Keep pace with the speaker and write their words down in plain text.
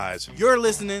pies. You're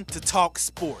listening to Talk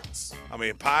Sports. I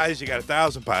mean, pies, you got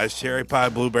 1,000 pies. Cherry pie,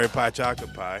 blueberry pie,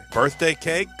 chocolate pie. Birthday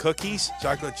cake, cookies,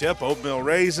 chocolate chip, oatmeal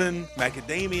raisin,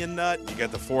 macadamia nut. You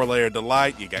got the 4-layer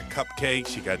delight. You got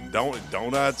cupcakes. You got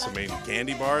donuts. I mean,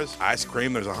 candy bars. Ice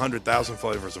cream. There's 100,000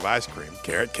 flavors of ice cream.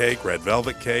 Carrot cake, red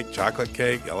velvet cake, chocolate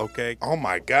cake, yellow cake. Oh,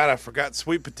 my God, I forgot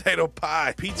sweet potato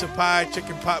pie. Pizza pie,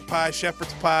 chicken pot pie,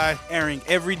 shepherd's pie. Airing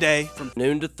every day from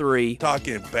noon to 3.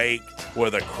 Talking baked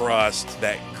with a crust,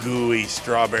 that gooey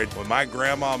strawberry. When my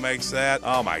grandma makes that,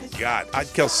 oh my God,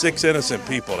 I'd kill 6 innocent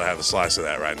people to have a slice of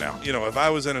that right now. You know, if I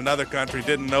was in another country,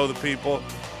 didn't know the people,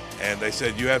 and they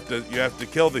said you have to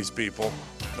kill these people,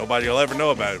 nobody will ever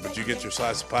know about it, but you get your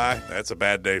slice of pie, that's a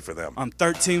bad day for them. on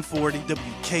 1340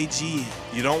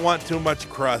 WKGN. You don't want too much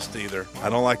crust either. I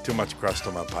don't like too much crust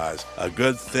on my pies. A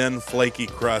good thin, flaky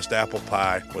crust apple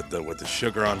pie with the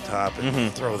sugar on top,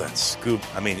 and throw that scoop.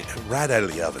 I mean, right out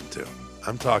of the oven too.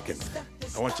 I'm talking.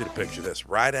 I want you to picture this: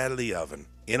 right out of the oven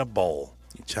in a bowl.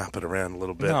 You chop it around a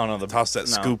little bit. Toss that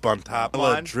scoop on top.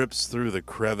 It drips through the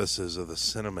crevices of the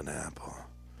cinnamon apple.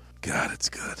 God, it's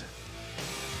good.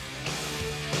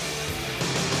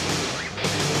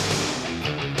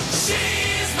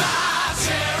 She's my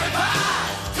cherry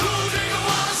pie. Cool drink of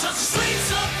water, such a sweet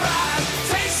surprise.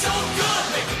 Tastes so good,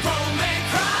 make a grown man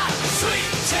cry.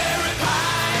 Sweet cherry pie.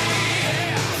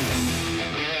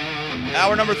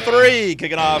 Hour number 3,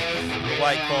 kicking off the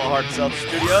White Claw Hard Seltzer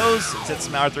Studios. Let's hit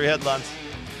some Hour 3 headlines.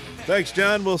 Thanks,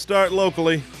 John. We'll start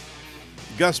locally.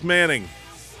 Gus Manning,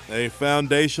 a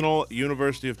foundational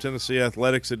University of Tennessee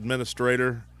athletics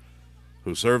administrator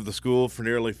who served the school for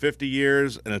nearly 50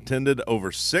 years and attended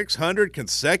over 600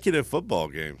 consecutive football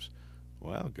games.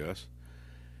 Wow, Gus.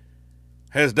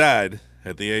 Has died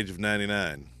at the age of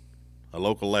 99. A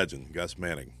local legend, Gus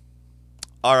Manning.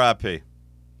 R.I.P.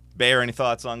 Bayer, any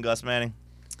thoughts on Gus Manning?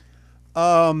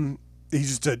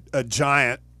 He's just a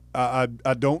giant.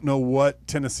 I don't know what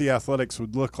Tennessee athletics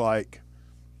would look like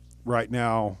right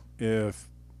now if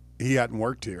he hadn't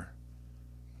worked here.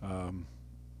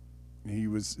 He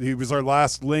was our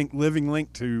last living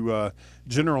link to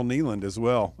General Neyland as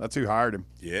well. That's who hired him.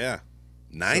 Yeah,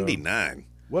 99.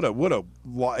 What a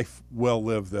life well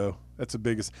lived though. That's the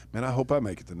biggest. Man, I hope I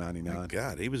make it to 99. My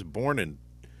God, he was born in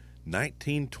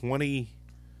 1920.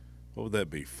 What would that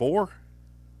be? 4?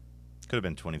 Could have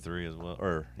been 23 as well.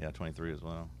 23 as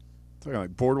well. Talking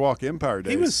like Boardwalk Empire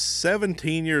days. He was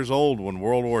 17 years old when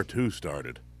World War II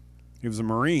started. He was a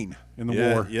Marine in the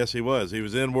war. Yes, he was. He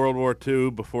was in World War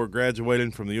II before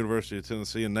graduating from the University of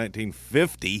Tennessee in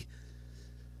 1950.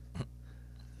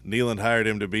 Neyland hired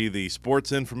him to be the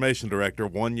sports information director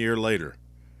 1 year later.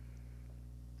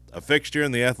 A fixture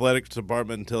in the athletics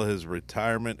department until his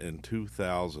retirement in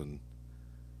 2000.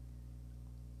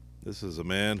 This is a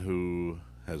man who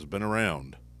has been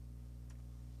around.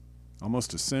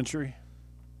 Almost a century.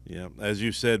 Yeah, as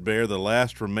you said, Bear, the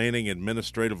last remaining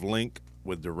administrative link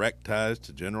with direct ties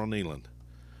to General Neyland.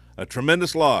 A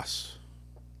tremendous loss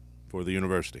for the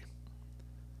university.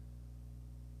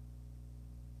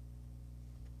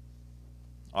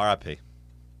 R.I.P.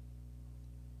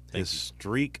 His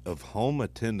streak of home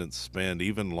attendance spanned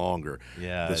even longer.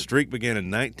 Yeah. The streak began in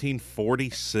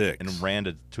 1946. And ran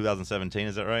to 2017,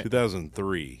 is that right?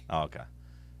 2003. Oh, okay.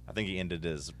 I think he ended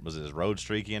his road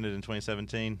streak he ended in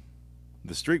 2017?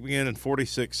 The streak began in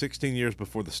 46, 16 years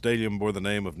before the stadium bore the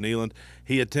name of Neyland.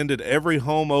 He attended every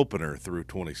home opener through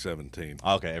 2017.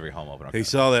 Okay, every home opener. Okay. He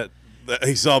saw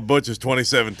he saw Butch's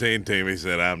 2017 team. He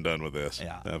said, I'm done with this.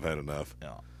 Yeah. I've had enough.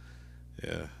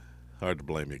 Yeah. Hard to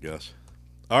blame you, Gus.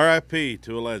 R.I.P.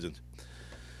 to a legend.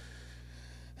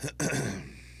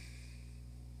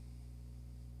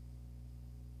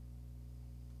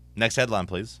 Next headline,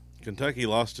 please. Kentucky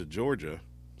lost to Georgia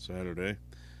Saturday.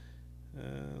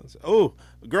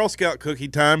 Girl Scout cookie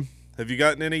time. Have you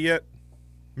gotten any yet?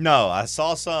 No, I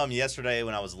saw some yesterday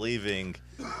when I was leaving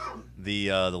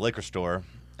the liquor store,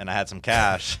 and I had some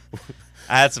cash.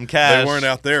 They weren't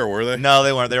out there, were they? No,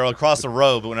 they weren't. They were across the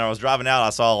road. But when I was driving out, I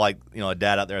saw a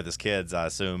dad out there with his kids, I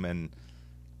assume. And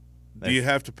do you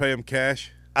have to pay them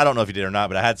cash? I don't know if he did or not,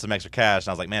 but I had some extra cash, and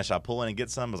I was like, man, should I pull in and get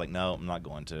some? I was like, no, I'm not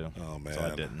going to. Oh, man. So I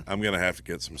didn't. I'm going to have to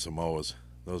get some Samoas.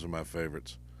 Those are my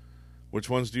favorites. Which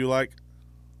ones do you like?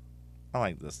 I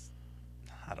like this.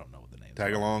 I don't know what the name is.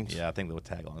 Tagalongs? Yeah, I think the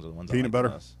tagalongs are the ones Peanut I like butter?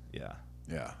 the most. Yeah.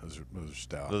 Yeah, those are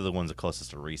stout. Those are the ones the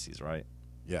closest to Reese's, right?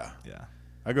 Yeah. Yeah.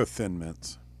 I go Thin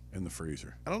Mints in the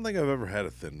freezer. I don't think I've ever had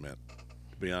a Thin Mint,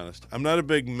 to be honest. I'm not a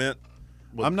big mint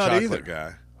with I'm not chocolate either.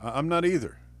 guy. I'm not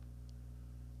either.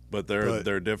 But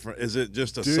they're different. Is it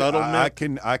just a Dude, subtle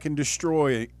mint? I can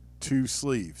destroy 2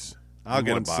 sleeves. I'll in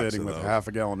get a one box sitting of with those. half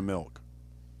a gallon of milk.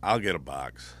 I'll get a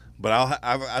box. But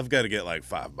I've got to get like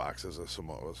 5 boxes of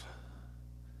Samoas.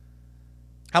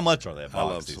 How much are they? I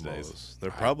love these Samoas. days? They're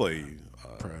probably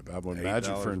I would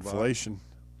imagine for $8 a box. inflation.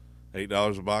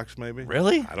 $8 a box, maybe.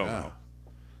 Really? I don't know.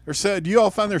 Do you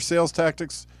all find their sales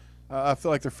tactics? I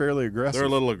feel like they're fairly aggressive. They're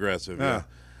a little aggressive. Yeah.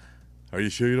 Are you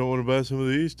sure you don't want to buy some of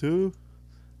these too?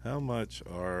 How much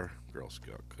are Girl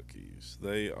Scout cookies?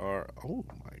 They are. Oh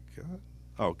my God.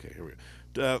 Okay, here we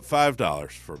go.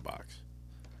 $5 for a box.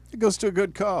 It goes to a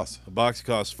good cause. A box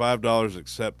costs $5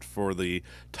 except for the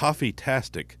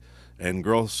Toffee-tastic and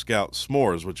Girl Scout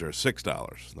s'mores, which are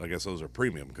 $6. I guess those are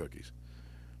premium cookies.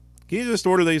 Can you just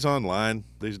order these online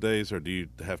these days, or do you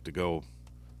have to go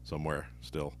somewhere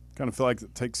still? Kind of feel like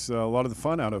it takes a lot of the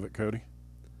fun out of it, Cody.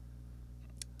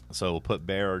 So we'll put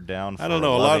Bear down for I don't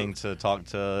know, loving to talk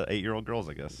to 8-year-old girls,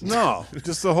 I guess. No,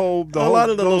 just the whole. A lot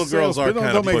of the little girls are don't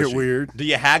kinda make it pushy. weird. Do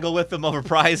you haggle with them over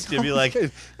price? Do you be like, Who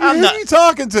I'm are you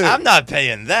talking to? I'm not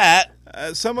paying that.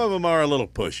 Some of them are a little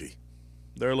pushy.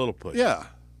 They're a little pushy. Yeah,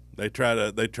 They try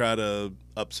to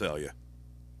upsell you.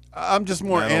 I'm just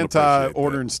more I don't appreciate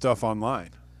anti-ordering stuff online.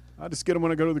 I just get them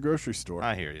when I go to the grocery store.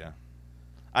 I hear you.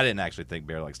 I didn't actually think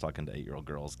Bear likes talking to 8-year-old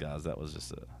girls, guys. That was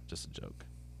just a joke.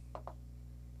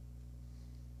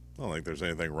 I don't think there's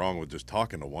anything wrong with just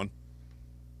talking to one.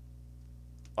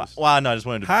 Well, no, I just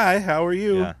wanted to. Hi, how are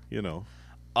you? Yeah. You know.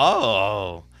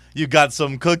 Oh, you got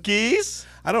some cookies?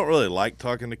 I don't really like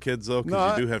talking to kids, though,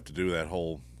 because No, you do have to do that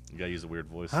whole, You gotta use a weird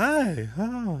voice. hi,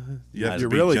 oh. You have You to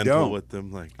be really gentle don't. with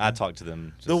them. Like, I talk to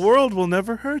them. Just, the world will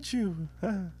never hurt you.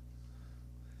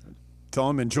 Tell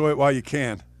them enjoy it while you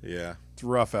can. Yeah, It's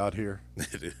rough out here.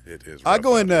 it is. I rough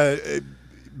go out in here.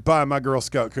 buy my Girl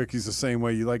Scout cookies the same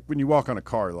way you like when you walk on a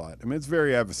car lot. I mean, it's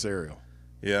very adversarial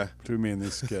Yeah. between me and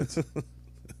these kids.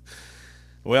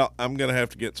 Well, I'm going to have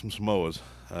to get some Samoas.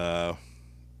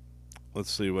 Let's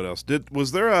see what else.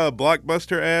 Was there a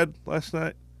Blockbuster ad last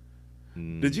night?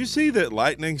 Did you see that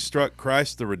lightning struck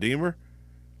Christ the Redeemer?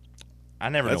 I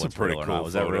never That's know a what's pretty real or cool not.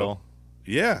 Was that photo. real?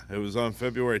 Yeah, it was on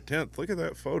February 10th. Look at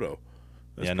that photo.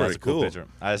 That's Yeah, pretty no, that's a cool cool. picture.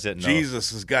 I just didn't know.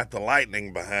 Jesus has got the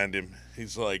lightning behind him.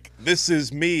 He's like, this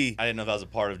is me. I didn't know if that was a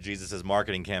part of Jesus'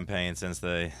 marketing campaign since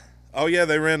they, Oh, yeah,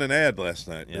 they ran an ad last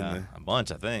night, yeah, didn't a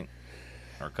bunch, I think,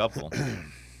 or a couple. they?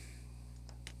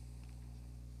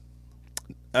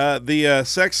 The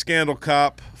sex scandal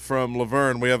cop from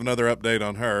Laverne, we have another update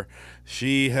on her.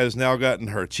 She has now gotten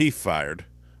her chief fired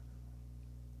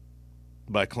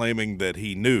by claiming that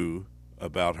he knew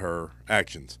about her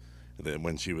actions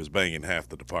when she was banging half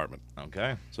the department.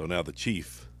 Okay, So now the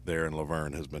chief there in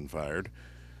Laverne has been fired.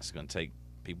 it's gonna take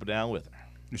people down with her.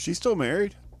 Is she still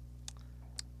married?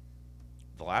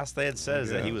 The last they had said is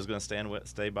that he Yeah. was gonna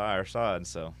stay by our side.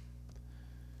 So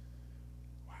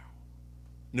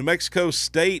New Mexico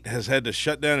State has had to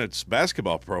shut down its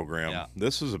basketball program. Yeah.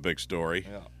 This is a big story.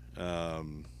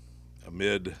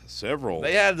 Amid several.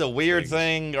 they had the weird things.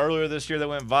 thing earlier this year that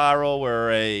went viral, where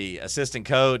a assistant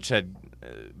coach had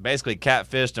basically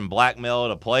catfished and blackmailed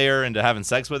a player into having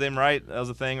sex with him. Right? That was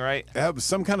the thing, right? That was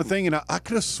some kind of thing, and I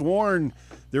could have sworn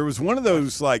there was one of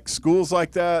those like schools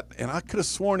like that, and I could have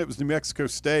sworn it was New Mexico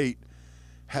State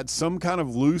had some kind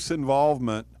of loose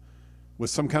involvement with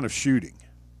some kind of shooting.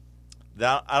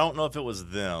 That, I don't know if it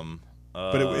was them,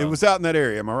 But it was out in that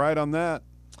area. Am I right on that?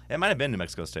 It might have been New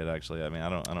Mexico State, actually. I mean, I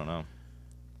don't know.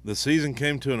 The season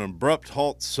came to an abrupt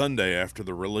halt Sunday after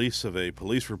the release of a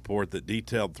police report that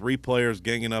detailed 3 players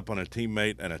ganging up on a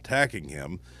teammate and attacking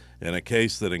him in a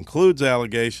case that includes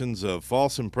allegations of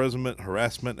false imprisonment,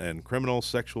 harassment, and criminal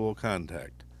sexual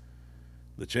contact.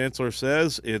 The chancellor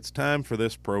says it's time for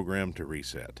this program to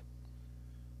reset.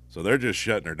 So they're just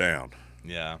shutting her down.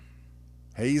 Yeah.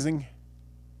 Hazing?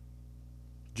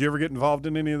 Did you ever get involved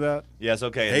in any of that? Yes,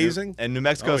 okay. Hazing? In New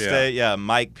Mexico Oh, yeah. State, yeah,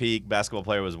 Mike Peake, basketball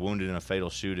player, was wounded in a fatal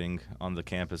shooting on the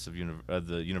campus of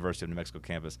the University of New Mexico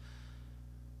campus.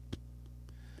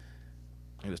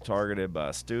 He was targeted by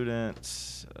a student.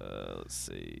 Let's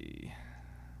see.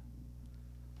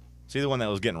 See the one that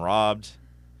was getting robbed?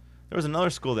 There was another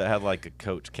school that had like a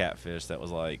coach catfish that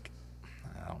was like,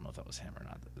 I don't know if that was him or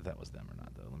not. If that was them or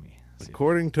not, though. Let me see.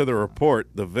 According to the report,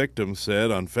 the victim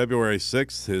said on February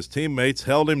 6th his teammates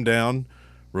held him down,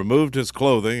 removed his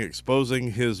clothing,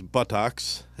 exposing his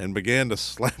buttocks, and began to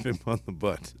slap him on the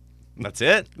butt. That's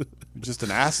it? Just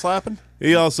an ass slapping?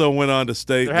 He also went on to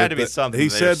state There had that to be something he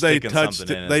they said were they sticking touched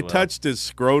something in it. as They well. touched his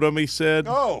scrotum. He said,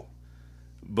 Oh.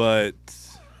 but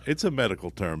it's a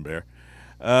medical term, Bear.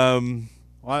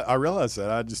 Well, I realize that.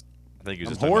 I think he was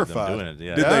I'm just talking about them horrified. doing it.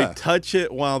 Yeah. Did Yeah. they touch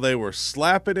it while they were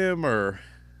slapping him, or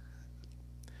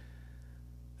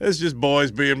it's just boys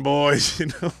being boys, you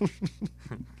know?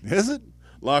 Is it?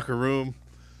 Locker room.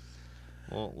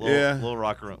 Yeah. Little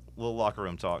locker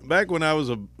room talk. Back when I was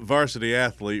a varsity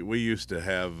athlete, we used to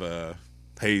have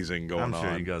hazing going I'm on.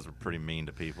 sure you guys were pretty mean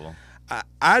to people.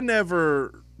 I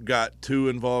never got too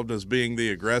involved as being the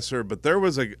aggressor, but there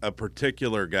was a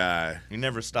particular guy. You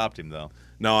never stopped him though.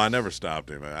 No, I never stopped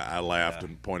him. I laughed Yeah.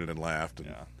 and pointed and laughed. And,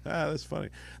 Yeah. that's funny.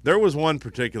 There was one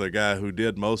particular guy who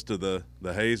did most of the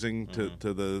hazing to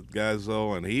the guys,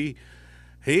 though, and he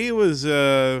was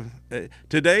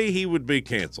today he would be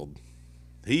canceled.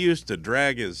 He used to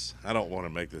drag his. I don't want to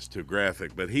make this too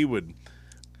graphic, but he would.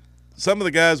 Some of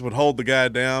the guys would hold the guy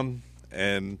down,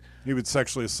 and He would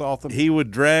sexually assault them. he would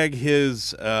drag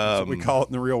his That's what we call it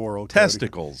in the real world. Cody.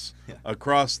 testicles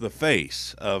across the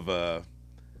face of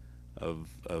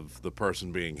the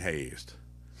person being hazed.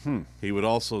 He would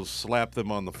also slap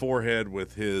them on the forehead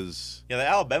with his. Yeah, the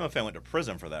Alabama fan went to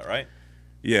prison for that, right?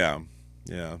 Yeah.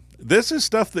 This is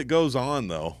stuff that goes on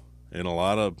though in a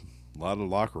lot of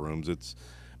locker rooms. It's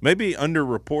maybe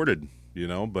underreported,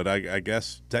 but I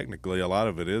guess technically a lot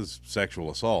of it is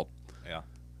sexual assault. Yeah.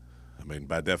 I mean,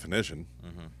 by definition.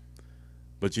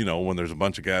 But when there's a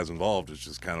bunch of guys involved, it's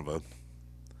just kind of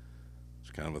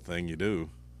a thing you do.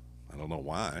 I don't know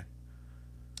why.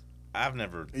 I've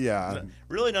never. Yeah.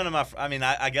 Really, none of my. I mean,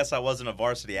 I guess I wasn't a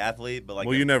varsity athlete, but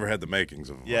Well, you never had the makings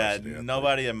of a Yeah, varsity athlete.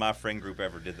 nobody in my friend group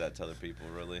ever did that to other people.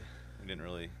 Really, we didn't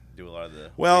really do a lot of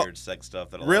the Well, weird sex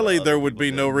stuff. That a lot Really, of other there would people be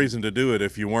did. no reason to do it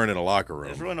if you weren't in a locker room.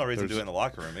 There's really no reason to do it in the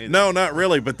locker room either. No, not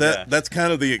really, but Yeah. that's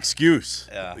kind of the excuse.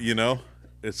 Yeah.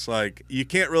 It's like you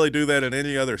can't really do that in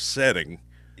any other setting.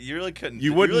 You really couldn't.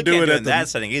 You wouldn't really do can't it at in the- that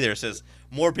setting either. It says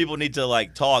more people need to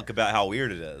talk about how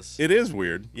weird it is. It is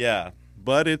weird, Yeah.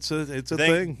 but it's a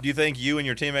thing. Do you think you and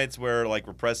your teammates were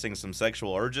repressing some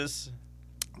sexual urges?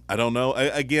 I don't know.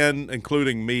 Again,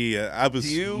 including me, I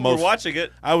was You were watching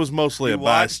it, I was mostly You a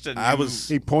watched and I you- was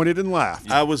He pointed and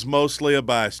laughed. I was mostly a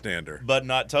bystander. but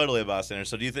not totally a bystander.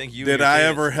 So do you think you? Did and your I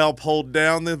teammates- ever help hold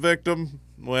down the victim?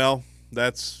 Well,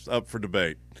 that's up for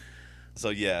debate. So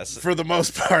yes. For the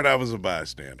most part, I was a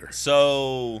bystander.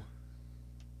 So,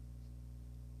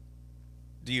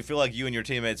 do you feel like you and your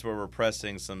teammates were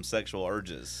repressing some sexual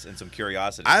urges and some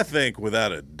curiosity? I think,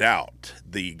 without a doubt,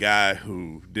 the guy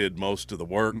who did most of the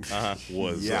work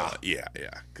was, Yeah.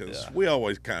 because Yeah. we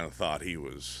always kind of thought he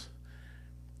was.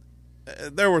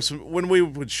 There were some when we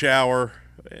would shower,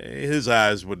 his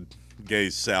eyes would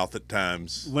gaze south at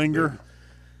times. Linger.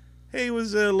 He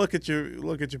was a look at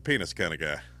your penis kind of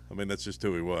guy. I mean, that's just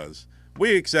who he was.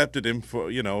 We accepted him for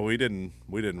we didn't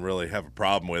really have a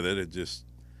problem with it. It just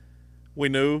we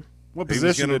knew What was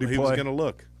position gonna- did he was play? going to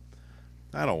look.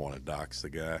 I don't want to dox the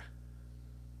guy.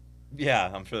 yeah,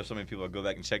 I'm sure there's so many people that go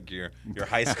back and check your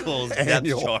high school's depth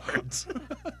Annual. charts.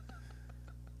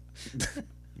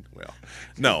 Well,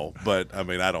 no, but I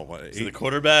mean, I don't want. So the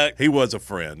quarterback. He was a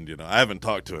friend. I haven't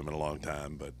talked to him in a long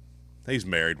time, but he's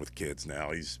married with kids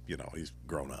now. He's he's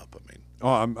grown up. I mean,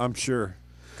 Oh, I'm sure.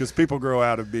 Because people grow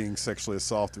out of being sexually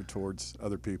assaulted towards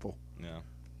other people. Yeah.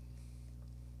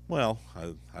 well,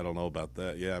 I don't know about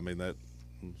that. Yeah, I mean that.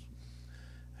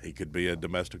 He could be a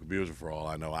domestic abuser for all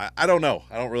I know. I don't know.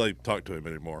 I don't really talk to him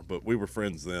anymore, but we were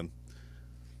friends then.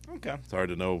 Okay. It's hard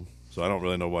to know, so I don't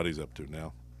really know what he's up to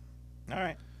now. All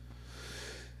right.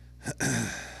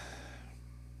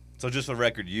 So just for the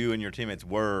record, you and your teammates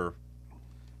were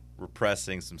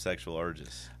repressing some sexual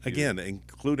urges. Again,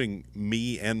 including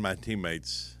me and my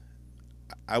teammates,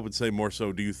 I would say more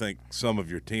so. Do you think some of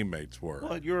your teammates were?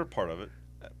 Well, you were a part of it.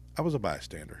 I was a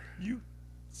bystander. You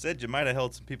said you might have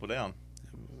held some people down.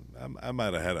 I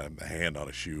might have had a hand on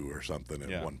a shoe or something at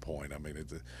Yeah. one point. I mean,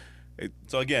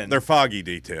 So again, they're foggy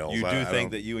details. you do I think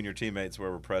don't- that you and your teammates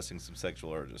were repressing some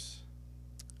sexual urges.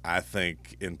 I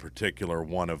think, in particular,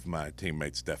 one of my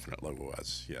teammates definitely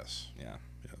was. Yes. Yeah.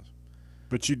 Yes.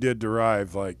 But you did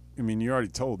derive, you already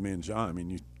told me and John. I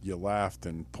mean, you laughed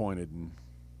and pointed, and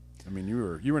you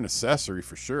were an accessory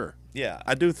for sure. Yeah.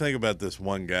 I do think about this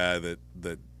one guy that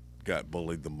got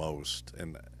bullied the most,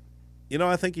 and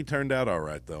I think he turned out all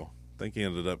right though. I think he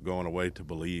ended up going away to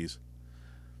Belize.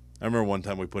 I remember one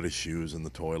time we put his shoes in the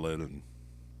toilet, and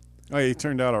Oh, yeah, he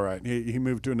turned out all right. He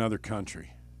moved to another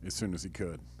country as soon as he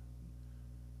could.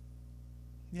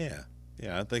 yeah,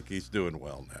 I think he's doing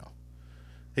well now.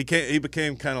 He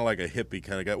became kind of like a hippie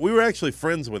kind of guy. We were actually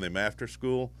friends with him after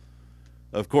school.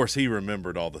 Of course, he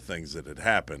remembered all the things that had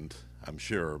happened, I'm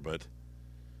sure, but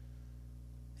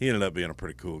he ended up being a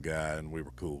pretty cool guy, and we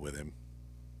were cool with him.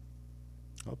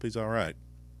 Hope he's all right.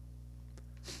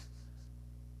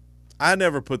 I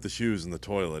never put the shoes in the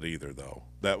toilet either, though.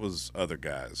 That was other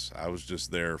guys. I was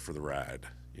just there for the ride,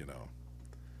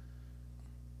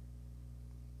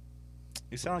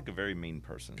 You sound like a very mean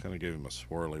person. Kind of gave him a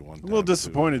swirly one. I'm a little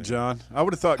disappointed, John. I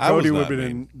would have thought I was Cody would not have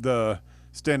been the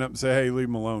stand up and say, "Hey, leave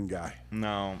him alone," guy.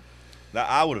 No, that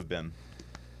I would have been.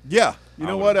 Yeah, you I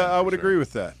know would've what? been I for would sure. agree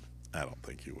with that. I don't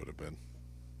think you would have been.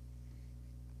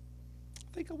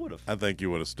 I think I would have. I think you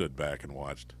would have stood back and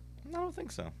watched. I don't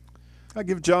think so. I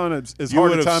give John as You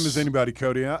hard a would've time s- as anybody,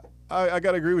 Cody. I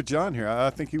got to agree with John here. I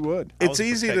think he would. I was It's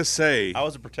a easy to protect- say. I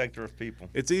was a protector of people.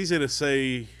 It's easy to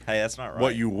say Hey, that's not right.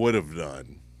 what you would have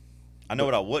done. I know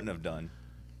what I wouldn't have done.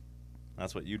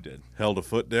 That's what you did. Held a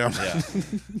foot down. Yeah.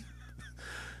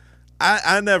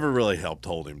 I never really helped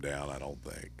hold him down, I don't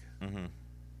think. Mm-hmm.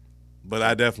 But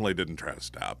I definitely didn't try to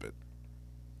stop it.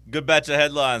 Good batch of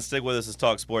headlines. Stick with us as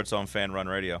Talk Sports on Fan Run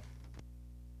Radio.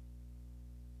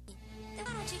 Then why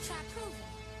don't you try proving?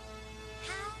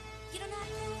 How? You don't know how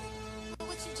to prove it? But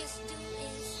what you just do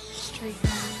is straight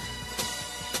line.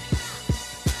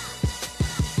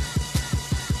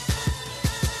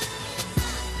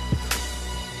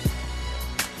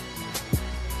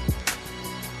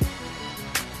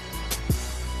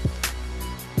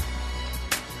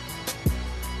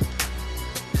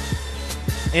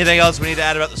 Anything else we need to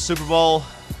add about the Super Bowl?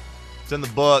 It's in the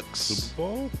books. Super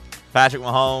Bowl? Patrick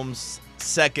Mahomes,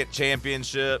 second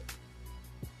championship.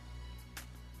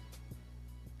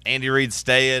 Andy Reid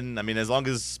staying. I mean, as long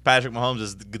as Patrick Mahomes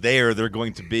is there, they're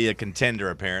going to be a contender,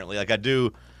 apparently. Like, I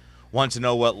do want to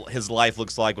know what his life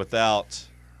looks like without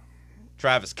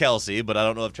Travis Kelce, but I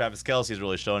don't know if Travis Kelce is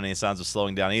really showing any signs of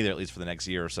slowing down either, at least for the next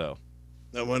year or so.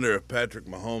 I wonder if Patrick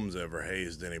Mahomes ever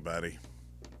hazed anybody.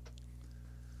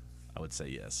 I would say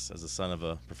yes. As the son of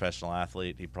a professional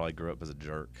athlete, he probably grew up as a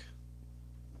jerk.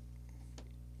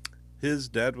 His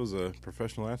dad was a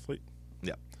professional athlete.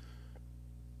 Yep.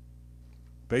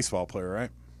 Baseball player, right?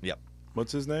 Yep.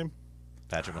 What's his name?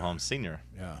 Patrick Mahomes Sr.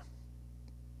 Yeah.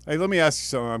 Hey, let me ask you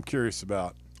something I'm curious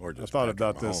about. Or just I thought Patrick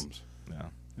about this, Mahomes? Yeah.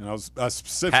 and I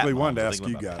specifically Pat wanted to Mahomes. I ask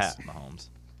think you about guys. Pat Mahomes.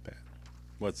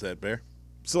 What's that, Bear?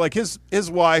 So, like his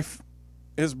wife,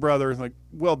 his brother, like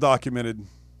well documented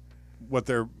what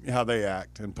how they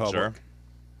act in public. Sure.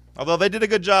 Although they did a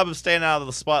good job of staying out of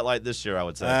the spotlight this year, I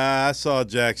would say. I saw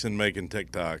Jackson making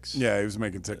TikToks. Yeah, he was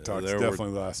making TikToks There were-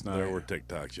 definitely last night. There were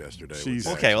TikToks yesterday. with She's-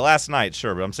 Jackson. Okay, well, last night,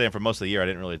 sure, but I'm saying for most of the year, I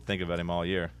didn't really think about him all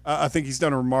year. I think he's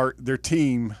done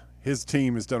his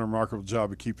team has done a remarkable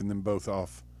job of keeping them both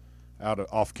off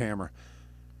camera.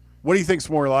 What do you think's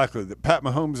more likely, that Pat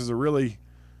Mahomes is a really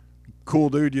cool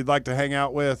dude you'd like to hang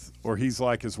out with, or he's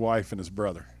like his wife and his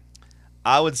brother?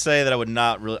 I would say that I would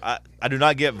not really. I do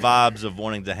not get vibes of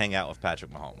wanting to hang out with Patrick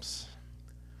Mahomes.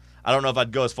 I don't know if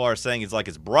I'd go as far as saying he's like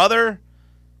his brother,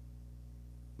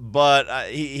 but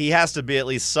he has to be at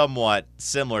least somewhat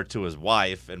similar to his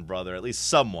wife and brother, at least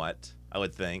somewhat, I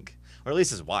would think, or at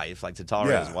least his wife, like to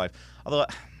tolerate Yeah. his wife. Although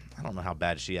I don't know how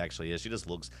bad she actually is.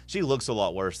 She looks a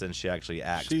lot worse than she actually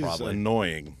acts. She's probably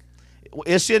annoying.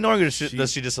 is she annoying, or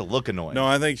does she just look annoying? No,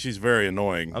 I think she's very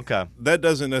annoying. Okay. That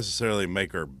doesn't necessarily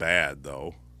make her bad,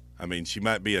 though. I mean, she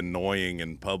might be annoying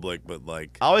in public, but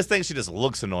like, I always think she just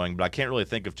looks annoying, but I can't really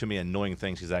think of too many annoying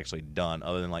things she's actually done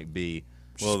other than like be.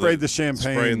 She sprayed the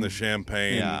champagne. spraying the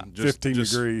champagne, Yeah. 15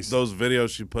 degrees. Those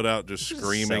videos she put out, just Just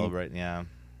screaming. celebrating, yeah.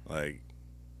 Like,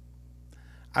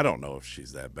 I don't know if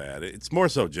she's that bad. It's more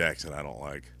so Jackson I don't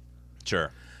like.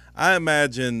 Sure. I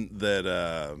imagine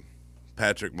that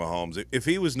Patrick Mahomes, if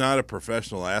he was not a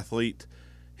professional athlete,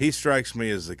 he strikes me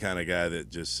as the kind of guy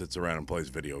that just sits around and plays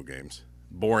video games.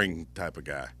 Boring type of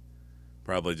guy.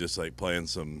 Probably just like playing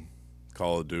some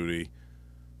Call of Duty,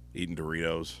 eating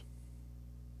Doritos.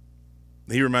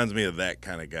 He reminds me of that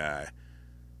kind of guy.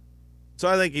 So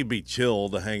I think he'd be chill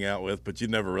to hang out with, but you'd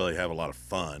never really have a lot of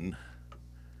fun.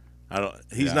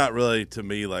 He's Yeah. not really, to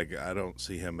me, like, I don't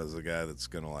see him as a guy that's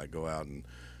going to like go out and,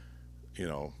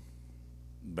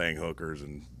 bang hookers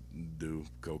and do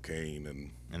cocaine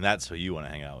and And that's who you want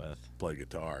to hang out with. play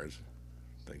guitars,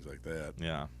 things like that.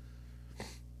 Yeah.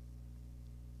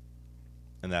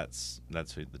 And that's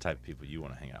who, the type of people you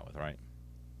want to hang out with, right?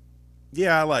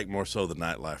 Yeah, I like more so the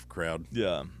nightlife crowd.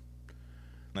 Yeah.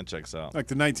 That checks out. Like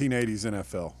the 1980s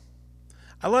NFL.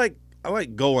 I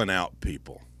like going out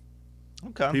people.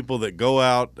 Okay. People that go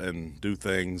out and do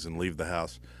things and leave the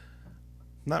house.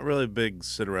 Not really a big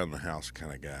sit around the house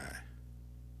kind of guy.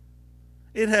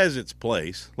 It has its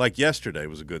place. Like yesterday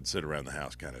was a good sit around the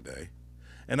house kind of day.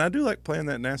 And I do like playing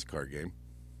that NASCAR game.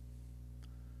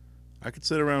 I could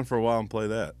sit around for a while and play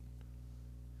that.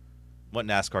 What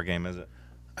NASCAR game is it?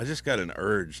 I just got an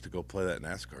urge to go play that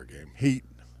NASCAR game. Heat.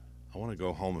 I want to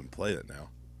go home and play it now.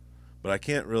 But I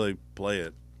can't really play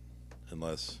it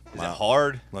unless Is it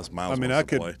hard? Unless Miles I mean, wants I to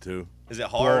could- play too. Is it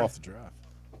Blow hard? off the draft.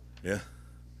 Yeah.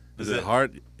 Is it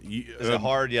hard? Is it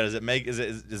hard? Yeah. Does it make? Is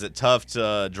it tough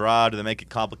to drive? Do they make it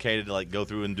complicated to like go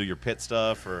through and do your pit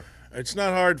stuff? Or It's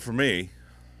not hard for me.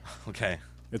 okay,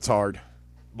 It's hard.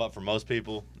 but for most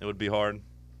people, it would be hard.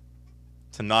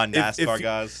 To non-NASCAR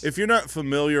guys. If you're not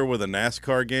familiar with a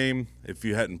NASCAR game, if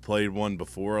you hadn't played one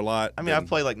before a lot, I mean, then I've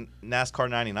played like NASCAR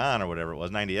 '99 or whatever it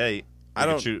was, '98. I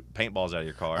don't- shoot paintballs out of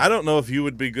your car. I don't know if you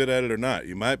would be good at it or not.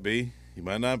 You might be. You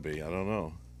might not be. I don't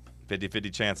know. 50-50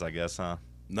 chance, I guess, huh?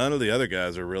 None of the other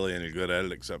guys are really any good at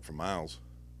it except for Miles.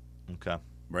 Okay.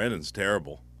 Brandon's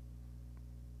terrible.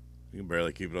 You can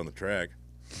barely keep it on the track.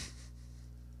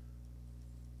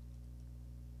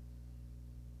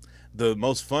 The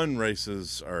most fun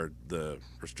races are the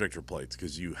restrictor plates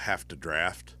because you have to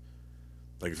draft.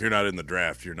 Like, if you're not in the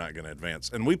draft, you're not going to advance.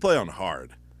 And we play on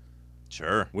hard.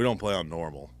 Sure. We don't play on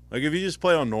normal. Like, if you just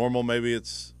play on normal, maybe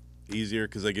it's easier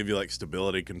because they give you, like,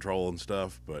 stability control and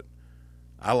stuff. But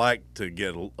I like to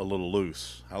get a little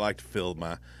loose. I like to feel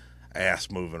my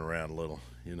ass moving around a little,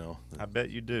 you know. I bet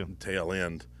you do. Tail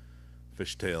end,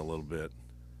 fishtail a little bit.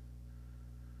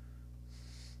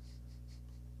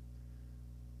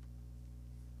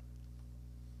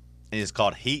 And it's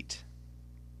called Heat.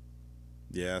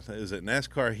 Yeah, is it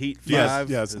NASCAR Heat 5? Yes,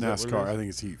 yeah, it's Is that what it NASCAR. is? I think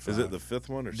it's Heat 5. Is it the fifth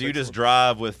one or Do you sixth just one?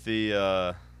 drive with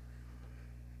the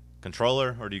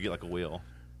controller, or do you get like a wheel?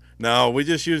 No, we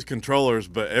just use controllers.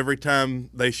 But every time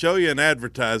they show you an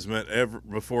advertisement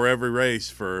before every race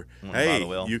for, Wanna buy hey, the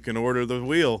wheel? you can order the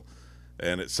wheel.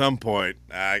 And at some point,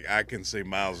 I can see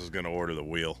Miles is going to order the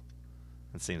wheel.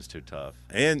 It seems too tough.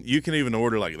 And you can even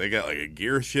order, like, they got like a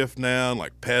gear shift now, and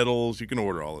like pedals. You can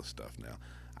order all this stuff now.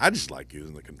 I just like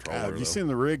using the controller. Have you though. seen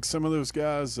the rig? Some of those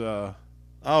guys, Oh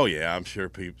yeah, I'm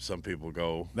sure some people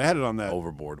go they had it on that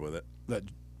overboard with it.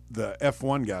 the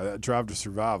F1 guy, that Drive to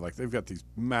Survive. Like, they've got these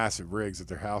massive rigs at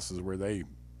their houses where they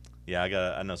Yeah,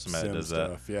 I know somebody that sim does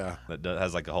stuff. that. That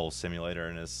has like a whole simulator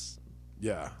in his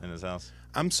Yeah. house.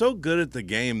 I'm so good at the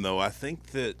game, though. I think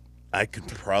that I could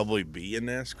probably be a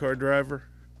NASCAR driver.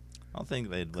 I don't think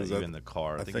they'd let 'Cause you I- in the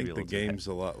car. I it'd think be a the little too game's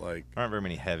a lot like there aren't very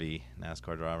many heavy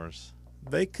NASCAR drivers.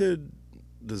 they could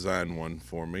design one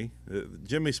for me.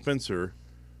 Jimmy Spencer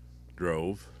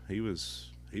drove. He was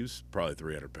probably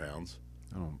 300 pounds.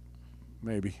 Oh,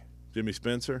 maybe Jimmy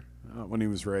Spencer. when he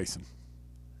was racing.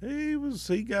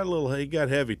 He got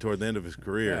heavy toward the end of his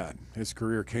career. Yeah, his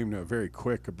career came to a very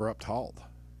quick, abrupt halt.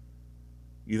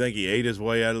 You think he ate his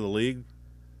way out of the league?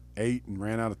 Ate and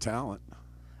ran out of talent.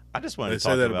 I just wanted They to say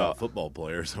talk that about about football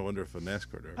players. I wonder if a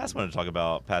NASCAR driver. I just wanted to talk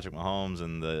about Patrick Mahomes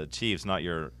and the Chiefs, not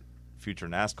your future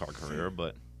NASCAR career,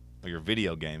 but or your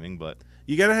video gaming, but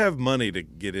You got to have money to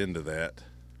get into that.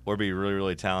 or be really,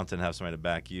 really talented and have somebody to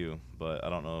back you. But I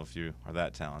don't know if you are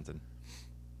that talented.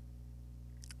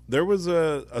 There was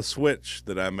a switch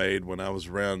that I made when I was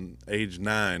around age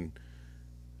 9.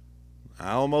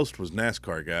 I almost was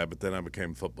NASCAR guy, but then I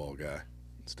became football guy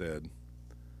instead.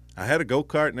 I had a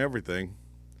go-kart and everything.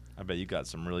 I bet you got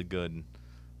some really good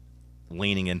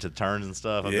leaning into turns and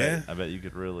stuff. Yeah. I bet you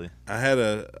could really. I had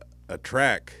a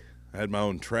track. I had my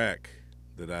own track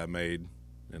that I made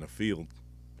in a field.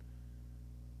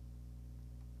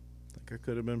 I think I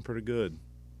could have been pretty good.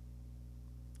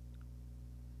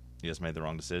 You just made the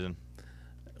wrong decision.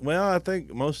 Well, I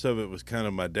think most of it was kind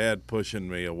of my dad pushing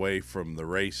me away from the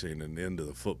racing and into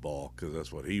the football because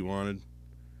that's what he wanted.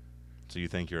 So you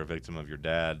think you're a victim of your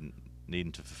dad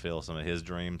needing to fulfill some of his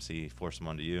dreams? He forced them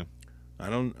onto you. I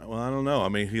don't know. I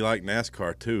mean, he liked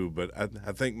NASCAR too, but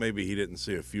I think maybe he didn't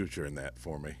see a future in that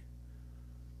for me.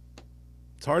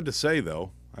 It's hard to say,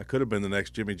 though. I could have been the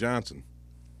next Jimmy Johnson.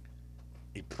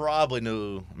 He probably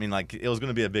knew. I mean, like it was going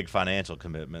to be a big financial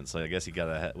commitment, so I guess he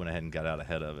went ahead and got out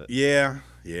ahead of it. Yeah,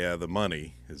 the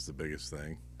money is the biggest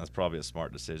thing. That's probably a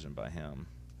smart decision by him.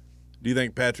 Do you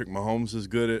think Patrick Mahomes is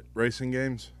good at racing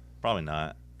games? Probably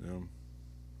not.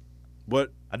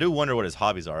 What? I do wonder what his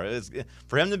hobbies are.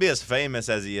 For him to be as famous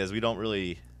as he is, we don't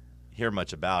really hear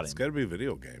much about It's him. got to be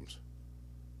video games.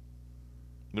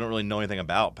 We don't really know anything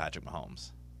about Patrick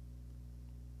Mahomes,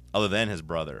 other than his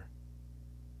brother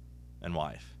and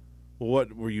wife. Well,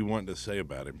 what were you wanting to say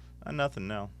about him? Nothing.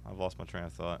 No, I've lost my train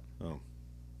of thought.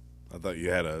 I thought you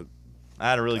had a. I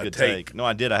had a really A good take. take. No,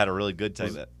 I did. I had a really good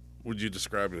take. Was- Would you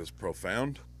describe it as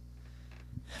profound?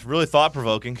 Really thought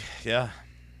provoking. Yeah,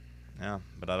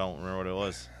 but I don't remember what it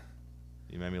was.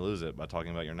 You made me lose it by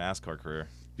talking about your NASCAR career.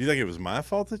 Do you think it was my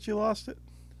fault that you lost it?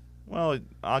 Well,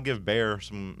 I'll give Bear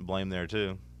some blame there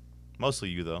too. Mostly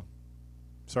you though.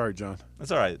 Sorry, John.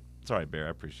 That's all right. It's all right, Bear. I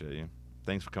appreciate you.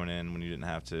 Thanks for coming in when you didn't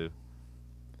have to.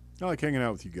 I like hanging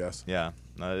out with you guys. Yeah,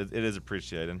 no, it is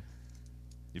appreciated.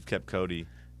 You've kept Cody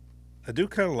I do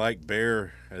kind of like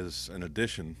Bear as an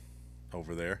addition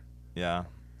over there. Yeah.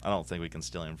 I don't think we can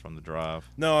steal him from the drive.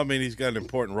 No, I mean, he's got an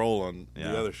important role on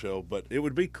Yeah. the other show, but it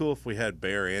would be cool if we had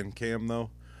Bear and Cam, though.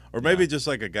 Or maybe just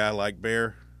like a guy like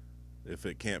Bear. If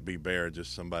it can't be Bear,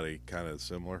 just somebody kind of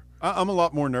similar. I'm a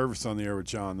lot more nervous on the air with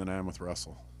John than I am with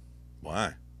Russell.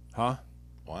 Why? Huh?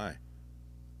 Why?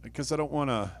 Because I don't want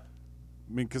to.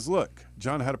 I mean, because look,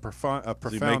 John had a profound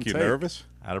Does he make you take. nervous?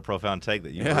 I had a profound take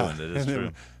that you Yeah, ruined it. It's and true.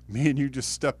 then me and you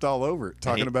just stepped all over it,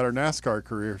 talking he- about our NASCAR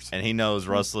careers. And he knows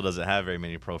Russell doesn't have very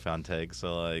many profound takes.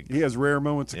 So, like, He has rare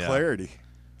moments of Yeah. clarity.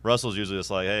 Russell's usually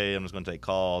just like, hey, I'm just going to take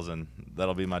calls, and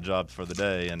that'll be my job for the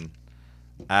day. And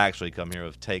I actually come here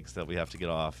with takes that we have to get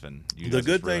off. And you The guys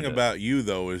good just thing ruined it. about you,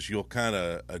 though, is you'll kind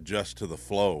of adjust to the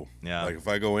flow. Yeah. Like if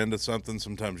I go into something,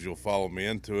 sometimes you'll follow me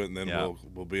into it, and then Yeah.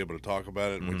 we'll be able to talk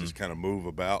about it, and we just kind of move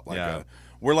about like Yeah.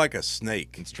 we're like a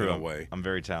snake. It's true. in a way. I'm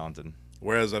very talented.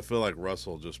 Whereas I feel like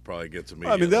Russell just probably gets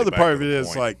immediately. I mean, the other back part to of it the is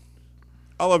point. like,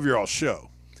 I love your all show,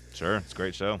 Sure, it's a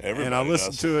great show. Everybody and I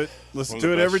listen does. to it. Listen One of to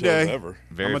the it best every shows day. ever.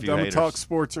 Very I'm few a haters. talk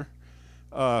sportser.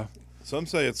 Some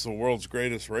say it's the world's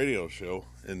greatest radio show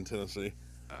in Tennessee.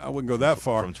 I wouldn't go that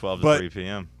far. From 12 to but 3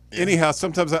 p.m. anyhow,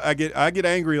 sometimes I get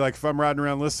angry. Like if I'm riding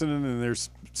around listening and there's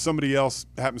somebody else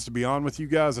happens to be on with you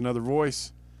guys, another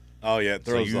voice. Oh yeah, it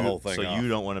throws the whole thing So off. you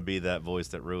don't want to be that voice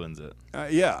that ruins it.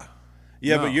 Yeah.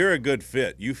 Yeah, No. but you're a good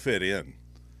fit. You fit in.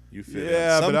 You fit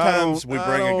Yeah, in. but I Sometimes don't- we I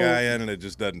bring a don't- guy in and it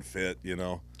just doesn't fit, you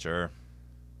know. Sure,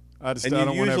 I just And I you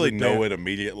don't want usually every know damn- it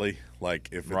immediately, like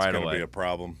if it's Right going to away. be a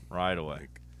problem. right away.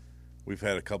 We've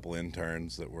had a couple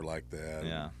interns that were like that.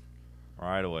 Yeah,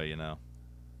 right away. You know.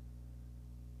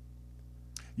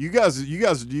 You guys,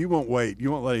 you won't wait.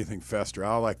 You won't let anything fester.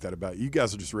 I like that about you. You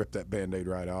guys will just rip that Band-Aid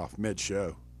right off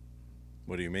mid-show.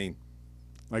 What do you mean?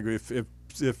 Like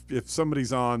if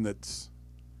somebody's on that's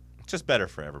It's just better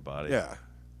for everybody. yeah.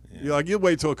 You're like you'll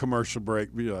wait till a commercial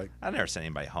break. Be like, I never sent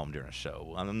anybody home during a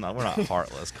show. We're not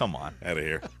heartless. Come on. Out of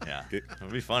here. Yeah, Get- it'd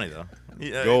be funny though.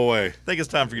 Yeah, Go away. I think it's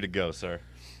time for you to go, sir.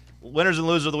 Winners and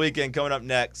losers of the weekend coming up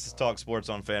next. Talk sports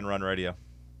on Fan Run Radio.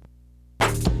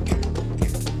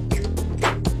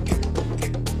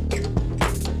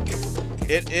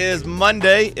 It is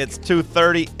Monday. It's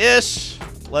 2:30-ish.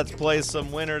 Let's play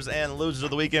some winners and losers of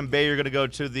the weekend. Bay, you're going to go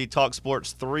to the Talk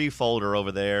Sports 3 folder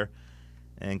over there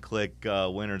and click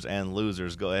winners and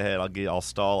losers. Go ahead. I'll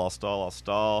stall.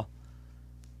 All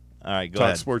right, go Talk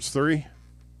ahead. Sports 3.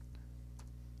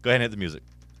 Go ahead and hit the music.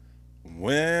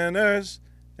 Winners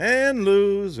and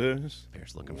losers.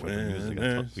 Bear's looking for the music.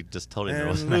 Winners We just told him there and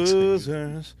wasn't actually music.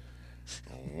 losers.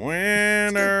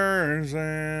 Winners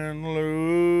and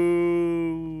losers.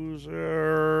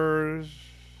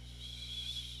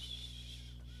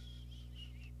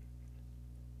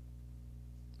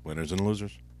 Winners and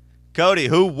losers. Cody,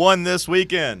 who won this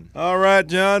weekend? All right,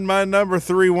 John, my number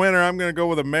 3 winner, I'm going to go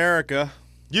with America.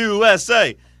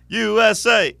 USA,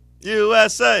 USA,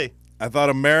 USA. I thought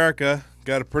America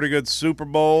got a pretty good Super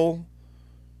Bowl.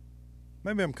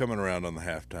 Maybe I'm coming around on the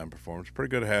halftime performance. Pretty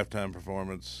good halftime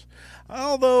performance.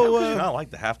 How Although, could you not like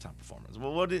the halftime performance?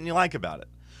 Well, what didn't you like about it?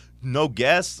 No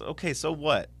guests? Okay, so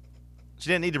what? She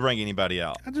didn't need to bring anybody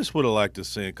out. I just would have liked to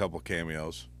see a couple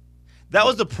cameos. That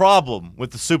was the problem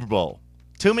with the Super Bowl.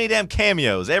 Too many damn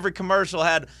cameos. Every commercial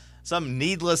had some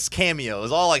needless cameo. It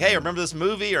was all like, hey, remember this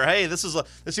movie? Or, hey, this used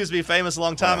to be famous a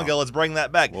long time Wow. ago. Let's bring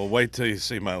that back. Well, wait till you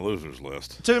see my losers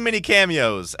list. Too many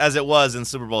cameos as it was in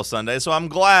Super Bowl Sunday. So I'm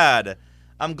glad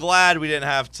we didn't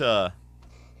have to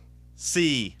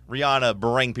see Rihanna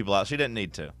bring people out. She didn't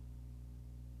need to.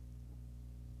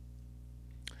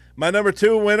 My number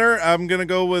 2 winner, I'm going to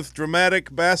go with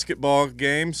dramatic basketball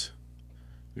games.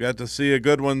 We got to see a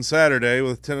good one Saturday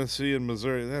with Tennessee and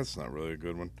Missouri. That's not really a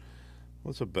good one.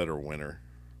 What's a better winner?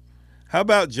 How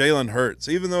about Jalen Hurts?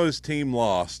 Even though his team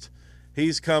lost,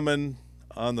 he's coming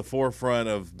on the forefront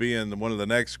of being one of the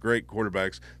next great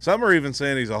quarterbacks. Some are even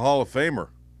saying he's a Hall of Famer,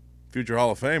 future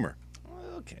Hall of Famer.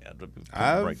 Okay,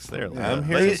 breaks there. a little I'm bit.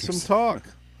 hearing But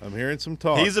some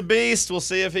talk. He's a beast. We'll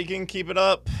see if he can keep it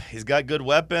up. He's got good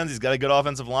weapons. He's got a good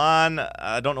offensive line.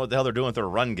 I don't know what the hell they're doing with their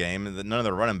run game. None of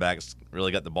their running backs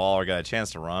really got the ball or got a chance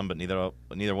to run, but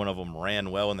neither one of them ran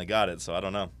well when they got it, so I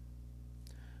don't know.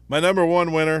 My number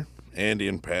 1 winner, Andy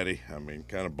and Patty. I mean,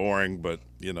 kind of boring, but,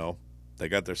 you know, they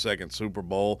got their second Super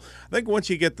Bowl. I think once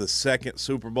you get the second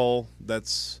Super Bowl,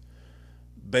 that's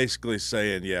basically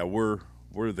saying, yeah, we're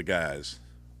the guys.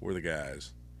 We're the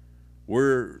guys.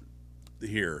 We're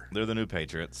here. They're the new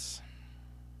Patriots.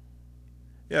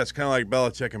 Yeah, it's kind of like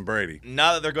Belichick and Brady.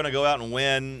 Not that they're going to go out and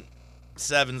win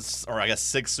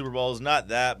 6 Super Bowls, not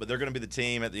that, but they're going to be the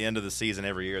team at the end of the season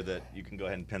every year that you can go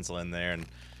ahead and pencil in there and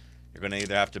You're going to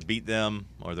either have to beat them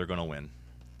or they're going to win.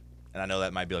 And I know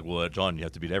that might be like, well, John, you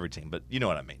have to beat every team, but you know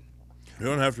what I mean. You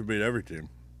don't have to beat every team.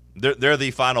 They're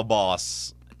the final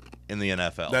boss in the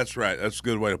NFL. That's right. That's a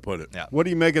good way to put it. Yeah. What do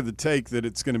you make of the take that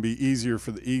it's going to be easier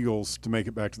for the Eagles to make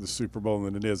it back to the Super Bowl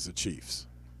than it is the Chiefs?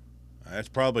 That's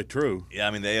probably true. Yeah,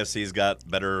 I mean, the AFC's got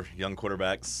better young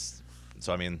quarterbacks.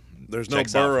 So, I mean, There's no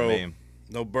checks out for Burrow. me.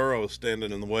 No Burrow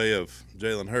standing in the way of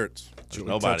Jalen Hurts. There's Two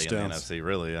nobody touchdowns. in the NFC,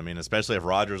 really. I mean, especially if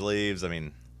Rodgers leaves. I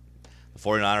mean, the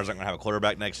 49ers aren't going to have a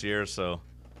quarterback next year, so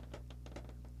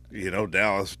You know,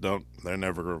 Dallas don't. They're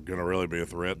never going to really be a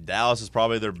threat. Dallas is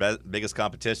probably their biggest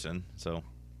competition. So,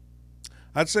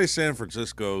 I'd say San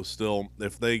Francisco still,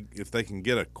 if they can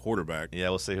get a quarterback. yeah,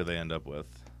 we'll see who they end up with.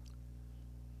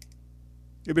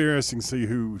 It'd be interesting to see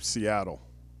who Seattle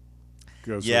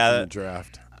goes Yeah, with in the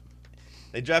draft.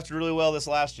 They drafted really well this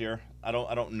last year. I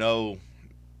don't know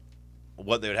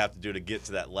what they would have to do to get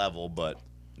to that level, but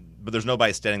there's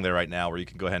nobody standing there right now where you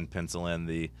can go ahead and pencil in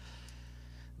the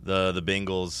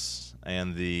Bengals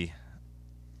and the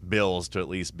Bills to at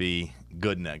least be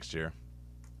good next year.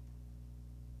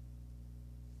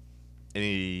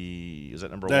 Is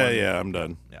that number one? Yeah, I'm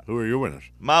done. Yeah. Who are your winners?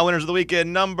 My winners of the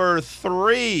weekend, number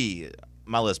 3.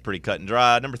 My list pretty cut and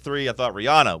dry. Number 3, I thought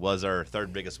Rihanna was our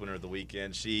third biggest winner of the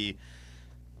weekend. She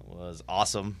was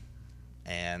awesome,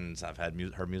 and I've had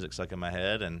her music stuck in my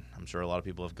head, and I'm sure a lot of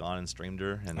people have gone and streamed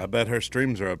her. And I bet her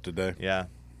streams are up today. yeah.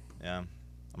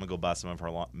 I'm gonna go buy some of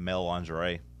her male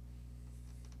lingerie.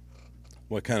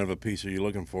 What kind of a piece are you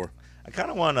looking for? I kind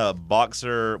of want a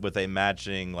boxer with a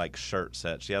matching like shirt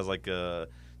set. She has like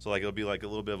it'll be like a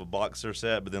little bit of a boxer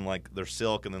set, but then like they're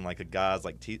silk, and then like a guy's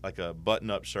like like a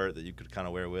button-up shirt that you could kind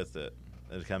of wear with it.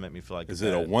 It kind of make me feel like Is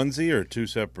it a onesie or two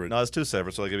separate? No, it's two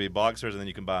separate. So like it'd be boxers, and then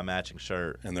you can buy a matching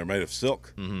shirt. And they're made of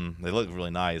silk. Mm-hmm. They look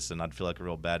really nice, and I'd feel like a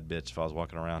real bad bitch if I was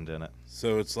walking around in it.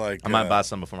 So it's like I might buy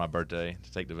some before my birthday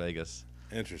to take to Vegas.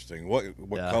 Interesting. What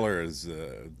Yeah. color is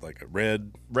like a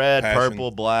red? Red, Passion?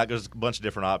 purple, black. There's a bunch of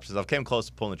different options. I've came close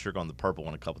to pulling the trigger on the purple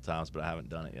one a couple times, but I haven't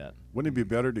done it yet. Wouldn't it be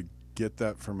better to get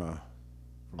that from a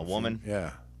woman?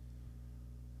 Yeah.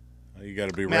 You got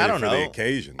to be I ready don't for know. the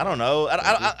occasion. I don't know.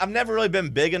 I've never really been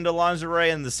big into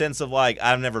lingerie in the sense of like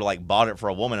I've never like bought it for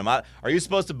a woman. Are you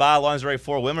supposed to buy lingerie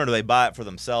for women, or do they buy it for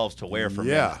themselves to wear for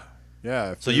Yeah. men?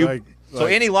 Yeah. If So you're so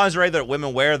any lingerie that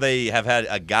women wear, they have had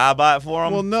a guy buy it for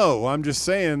them. Well, no, I'm just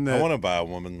saying that I want to buy a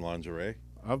woman lingerie.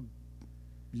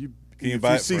 you Can you if buy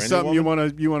you it see for any something you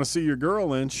woman? want to see your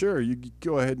girl in, sure, you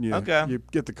go ahead and you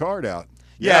get the card out.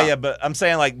 yeah, but I'm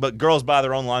saying like, but girls buy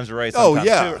their own lingerie. Oh, Sometimes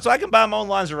yeah. too. So I can buy my own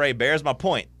lingerie. Bears my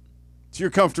point. So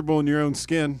you're comfortable in your own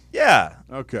skin. Yeah.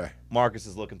 Okay. Marcus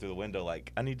is looking through the window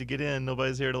like, I need to get in.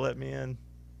 Nobody's here to let me in.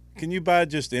 Can you buy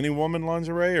just any woman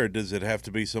lingerie, or does it have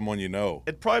to be someone you know?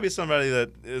 It'd probably be somebody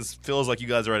that feels like you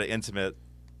guys are at an intimate,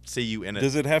 see you in it.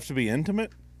 Does it have to be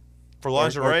intimate? For Or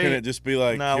lingerie? can it just be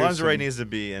like No, here's lingerie some- needs to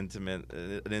be intimate,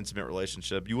 an intimate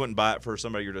relationship. You wouldn't buy it for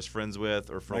somebody you're just friends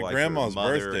with, or for My like grandma's your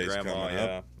mother birthday's or grandma. coming Yeah,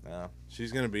 up. yeah.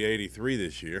 She's going to be 83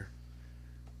 this year.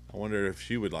 I wonder if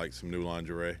she would like some new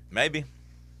lingerie. Maybe.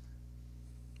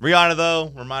 Rihanna,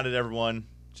 though, reminded everyone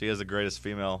she is the greatest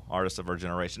female artist of our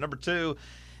generation. Number 2,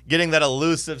 getting that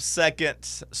elusive second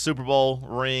Super Bowl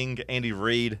ring, Andy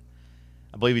Reid.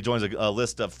 I believe he joins a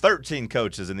list of 13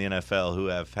 coaches in the NFL who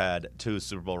have had 2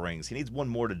 Super Bowl rings. He needs one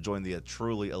more to join the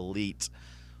truly elite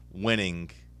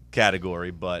winning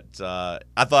category. But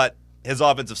I thought his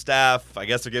offensive staff, I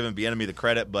guess they're giving Bieniemy the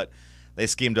credit, but they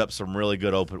schemed up some really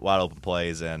good wide open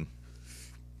plays and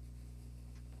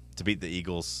to beat the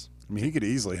Eagles. I mean, he could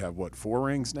easily have 4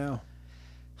 rings now.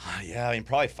 Yeah, I mean,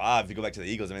 probably 5 if you go back to the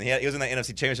Eagles. I mean, he was in that NFC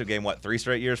Championship game, 3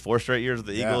 straight years, 4 straight years with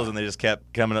the Yeah. Eagles, and they just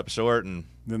kept coming up short. And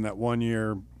Then that one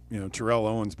year, Terrell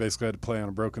Owens basically had to play on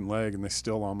a broken leg, and they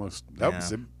still almost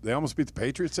they almost beat the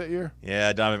Patriots that year.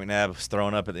 yeah, Donovan McNabb was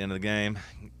throwing up at the end of the game.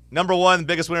 Number 1,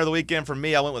 biggest winner of the weekend for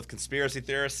me, I went with conspiracy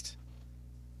theorist.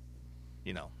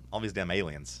 All these damn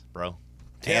aliens, bro.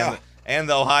 Yeah. And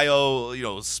the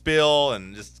Ohio, spill,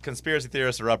 and just conspiracy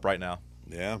theorists are up right now.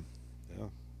 Yeah.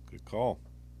 Good call.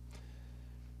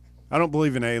 I don't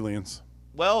believe in aliens.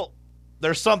 Well,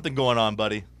 there's something going on,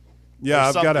 buddy. Yeah,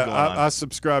 There's I've got something going on. I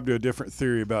subscribe to a different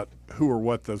theory about who or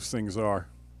what those things are.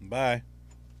 Bye.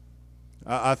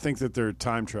 I think that they're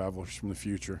time travelers from the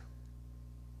future.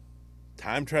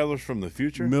 Time travelers from the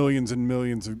future? Millions and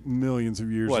millions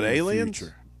of years. What, in the aliens?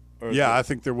 future. Or Yeah, I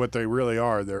think they're what they really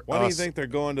are. They're Why do you us. think they're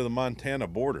going to the Montana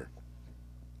border?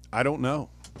 I don't know.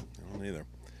 I don't either.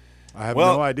 I have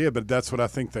Well- no idea, but that's what I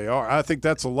think they are. I think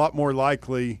that's a lot more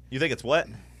likely. You think it's what?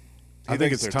 I think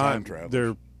thinks it's they're time time. travelers?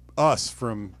 They're us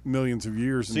from millions of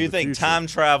years. So you think time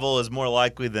travel is more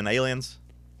likely than aliens?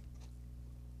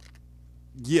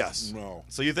 Yes. No.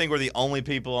 So you think we're the only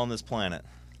people on this planet?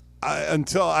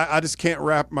 Until I just can't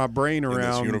wrap my brain In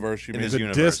around this universe, you In mean? this the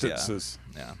universe, yeah. distances.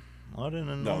 Yeah. What an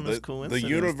No, enormous the coincidence.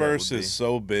 universe that would is be.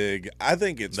 so big. I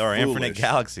think it's There are foolish. infinite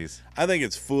galaxies. I think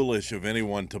it's foolish of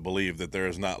anyone to believe that there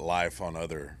is not life on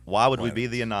other. Why would we be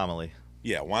planets. the anomaly?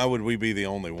 Yeah, why would we be the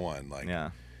only one? Like,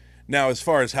 Yeah. now, as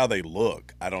far as how they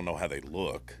look, I don't know how they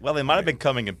look. Well, they might have been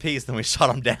coming in peace, then we shot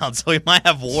them down, so we might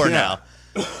have war Yeah.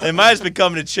 now. They might have just been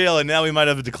coming to chill, and now we might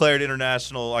have declared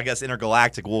international, I guess,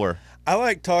 intergalactic war. I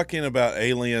like talking about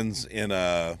aliens in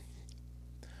a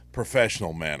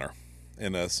professional manner,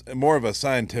 in a more of a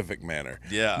scientific manner.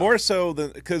 Yeah. More so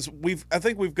than because I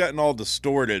think we've gotten all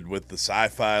distorted with the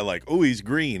sci-fi, like, oh, he's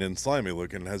green and slimy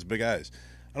looking and has big eyes.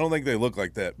 I don't think they look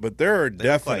like that, but there are They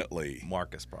look like definitely.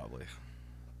 Marcus, probably.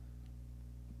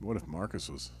 What if Marcus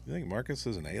was? You think Marcus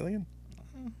is an alien?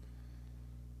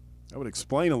 That would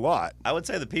explain a lot. I would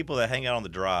say the people that hang out on the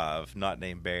drive, not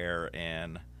named Bear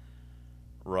and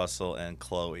Russell and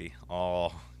Chloe,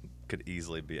 all could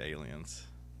easily be aliens.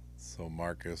 So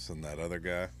Marcus and that other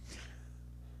guy.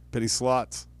 Penny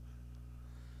slots.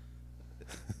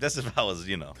 That's if I was,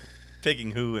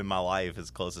 picking who in my life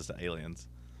is closest to aliens.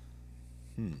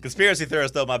 Conspiracy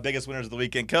theorist, though, my biggest winners of the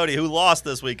weekend. Cody, who lost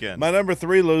this weekend? My number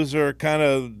 3 loser kind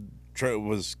of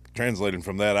was translating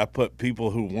from that. I put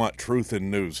people who want truth in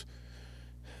news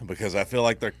because I feel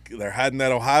like they're hiding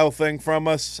that Ohio thing from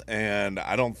us, and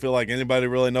I don't feel like anybody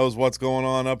really knows what's going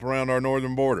on up around our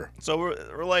northern border. So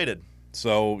we're related.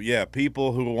 So, yeah,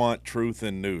 people who want truth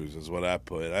in news is what I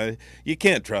put. You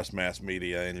can't trust mass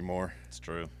media anymore. It's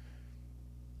true.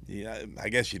 Yeah, I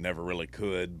guess you never really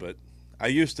could, but I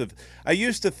used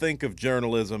to think of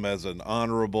journalism as an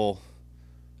honorable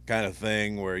kind of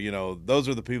thing where, those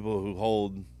are the people who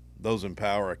hold those in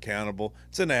power accountable.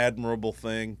 It's an admirable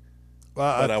thing,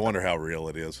 but I wonder how real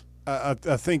it is. I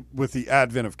think with the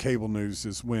advent of cable news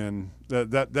is when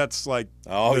that's like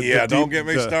Oh, the don't get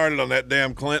me started on that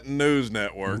damn Clinton News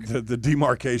Network. the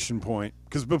demarcation point,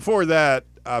 because before that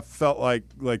I felt like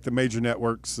the major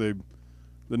networks, the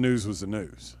news was the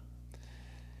news.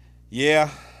 Yeah,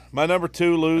 my number 2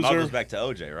 It all goes loser. back to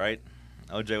OJ, right?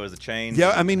 OJ was a change.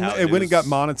 Yeah, I mean, how when it got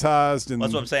news- monetized, and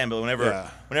That's what I'm saying. But whenever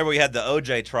Yeah. we had the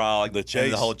OJ trial, like, The and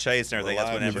chase, the whole chase and everything, the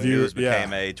that's live whenever review, news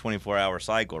became yeah. a 24-hour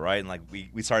cycle, right? And like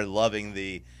we started loving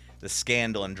the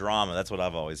scandal and drama. That's what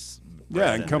I've always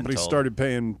read and been companies told. started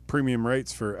paying premium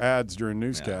rates for ads during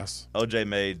newscasts. OJ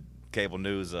made cable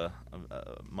news a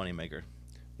moneymaker.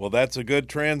 Well, that's a good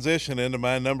transition into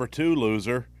my number 2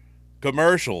 loser,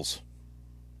 commercials.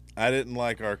 I didn't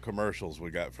like our commercials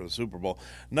we got for the Super Bowl.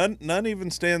 None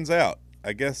even stands out.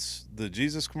 I guess the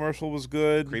Jesus commercial was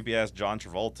good. Creepy ass John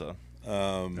Travolta.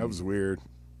 That was weird.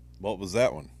 What was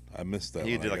that one? I missed that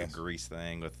He one. did I like a guess. Grease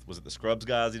thing with, was it the Scrubs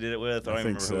guys he did it with? I don't I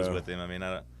even think remember who so. was with him. I mean,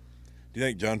 Do you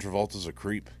think John Travolta's a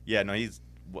creep? yeah, no, he's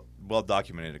well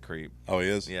documented a creep. Oh, he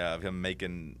is? Yeah, of him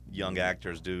making young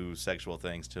actors do sexual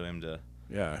things to him to,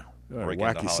 Yeah, Break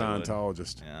into wacky Hollywood.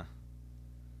 Scientologist. yeah.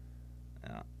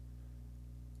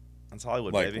 That's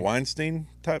Hollywood, Like baby. Weinstein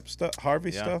type stuff,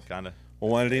 Harvey Yeah, stuff? kind of.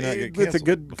 Well, why did he not get With a canceled?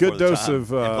 good Before the dose time.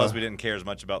 of. And plus, we didn't care as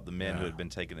much about the men who yeah. had been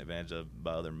taken advantage of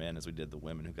by other men as we did the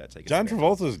women who got taken John advantage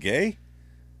of. Travolta's gay?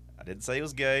 I didn't say he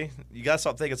was gay. You got to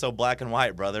stop thinking so black and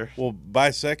white, brother. Well,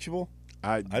 bisexual?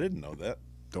 I I didn't know that.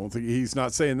 don't think he's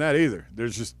not saying that either.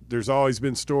 There's always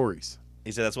been stories.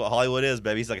 He said that's what Hollywood is,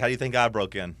 baby. He's like, how do you think I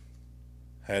broke in?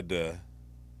 Had to.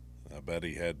 I bet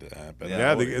he had to. I bet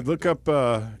Yeah, I know he- look up.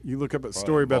 You look up a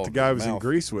story about the involved guy who in was in mouth.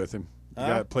 Greece with him. The guy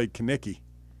Huh? that played Kanicki.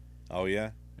 Oh,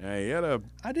 yeah? Yeah, he had a.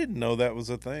 I didn't know that was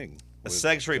a thing. A with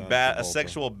sexual John a Travolta.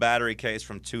 sexual battery case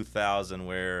from 2000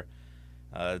 where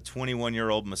a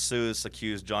 21-year-old masseuse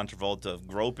accused John Travolta of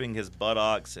groping his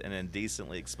buttocks and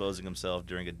indecently exposing himself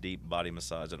during a deep body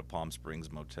massage at a Palm Springs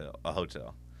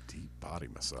hotel. Deep body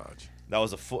massage. That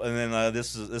was a full, and then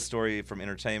this story from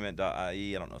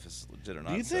entertainment.ie. I don't know if it's legit or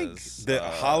not. Do you think says, that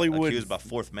Hollywood- accused by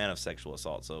fourth man of sexual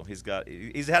assault? So he's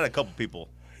had a couple people.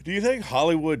 Do you think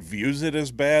Hollywood views it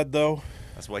as bad, though?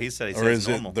 That's what he said. He Or said it's is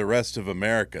normal. it the rest of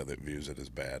America that views it as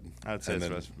bad? I'd say it's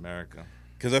the rest of America.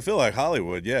 Because I feel like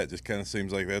Hollywood, yeah, it just kind of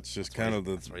seems like that's just kind of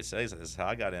That's what he says. This is how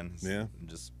I got in. Yeah.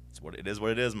 It's what it is.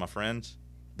 What it is, my friend.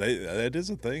 that is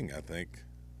a thing, I think.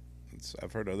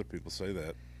 I've heard other people say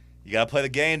that. You gotta play the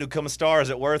game to become a star.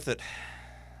 Is it worth it?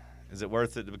 Is it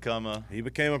worth it to become a? He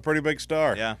became a pretty big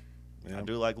star. Yeah. Yeah. I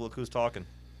do like look who's talking.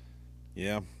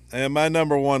 Yeah. And my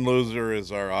number 1 loser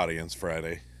is our audience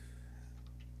Friday.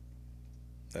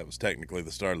 That was technically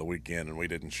the start of the weekend, and we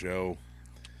didn't show.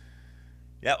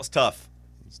 Yeah, it was tough.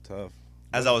 It's tough.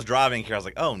 As I was driving here, I was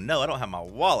like, "Oh no, I don't have my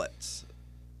wallet."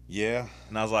 Yeah.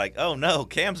 And I was like, "Oh no,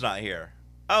 Cam's not here."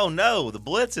 oh no, the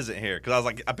Blitz isn't here. Because I was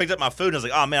like, I picked up my food and I was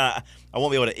like, oh man, I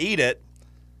won't be able to eat it.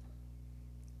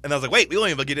 And I was like, wait, we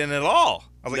won't even get in at all.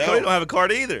 I was like, No. Cody don't have a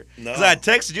card either. No. Because I had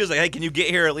texted you, I was like, hey, can you get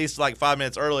here at least like 5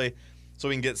 minutes early so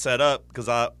we can get set up? Because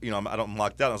I'm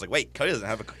locked out. And I was like, wait, Cody doesn't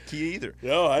have a key either.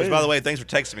 No, I Which, by didn't. the way, thanks for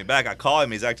texting me back. I called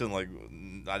him. He's acting like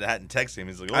I hadn't texted him.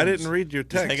 He's like, oh, I didn't read your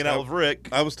just text. hanging out with Rick.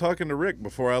 I was talking to Rick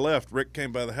before I left. Rick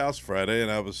came by the house Friday, and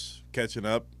I was catching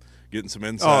up, getting some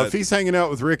insight. Oh, if he's hanging out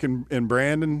with Rick and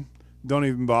Brandon, don't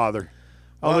even bother.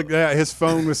 I looked at his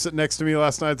phone was sitting next to me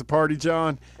last night at the party,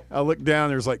 John. I looked down.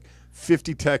 There's like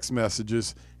 50 text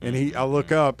messages, and I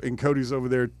look up, and Cody's over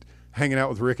there hanging out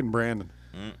with Rick and Brandon.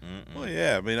 Well,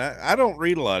 yeah. I mean, I don't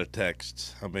read a lot of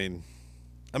texts. I mean,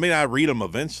 I read them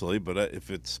eventually, but if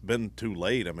it's been too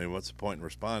late, I mean, what's the point in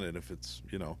responding if it's,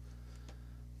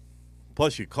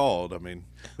 Plus, you called. I mean,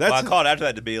 that's. Well, I called after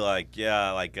that to be like,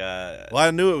 yeah, like. Well,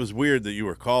 I knew it was weird that you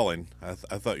were calling. I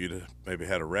thought you'd maybe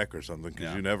had a wreck or something because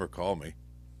Yeah. you never call me.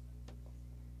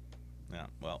 Yeah,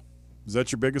 well. Is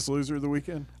that your biggest loser of the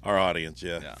weekend? Our audience,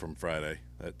 Yeah. from Friday.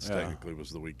 That technically was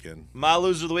the weekend. My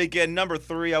loser of the weekend, number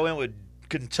 3, I went with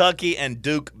Kentucky and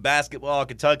Duke basketball.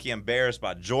 Kentucky embarrassed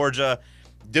by Georgia.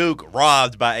 Duke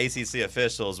robbed by ACC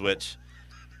officials, which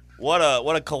what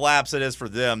a collapse it is for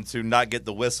them to not get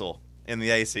the whistle in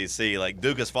the ACC. Like,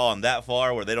 Duke has fallen that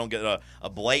far where they don't get a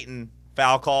blatant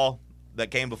foul call that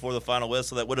came before the final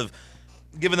whistle that would have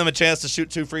given them a chance to shoot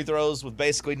 2 free throws with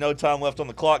basically no time left on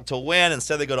the clock to win.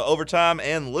 Instead, they go to overtime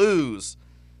and lose.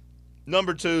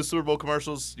 Number 2, Super Bowl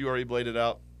commercials. You already bladed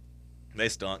out. They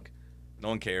stunk. No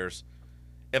one cares.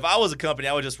 If I was a company,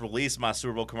 I would just release my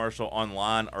Super Bowl commercial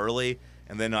online early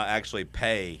and then not actually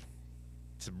pay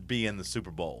to be in the Super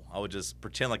Bowl. I would just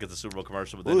pretend like it's a Super Bowl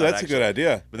commercial, but then Ooh, not that's a good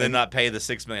idea. But then not pay the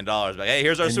 $6 million. Like, hey,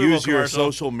 here's our And Super Bowl use your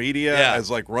commercial. social media Yeah.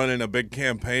 as like running a big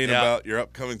campaign Yeah. about your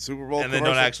upcoming Super Bowl and then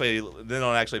commercial.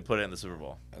 don't actually put it in the Super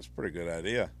Bowl. That's a pretty good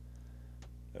idea.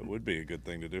 That would be a good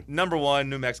thing to do. Number 1,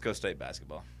 New Mexico State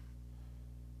basketball.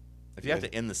 If you have They-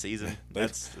 to end the season,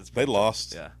 that's They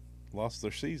lost. yeah. Lost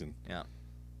their season. Yeah.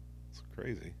 It's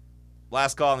crazy.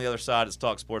 Last call on the other side is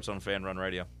Talk Sports on Fan Run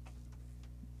Radio.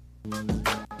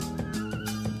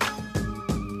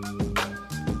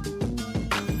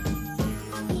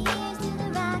 Here's to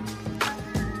the rock.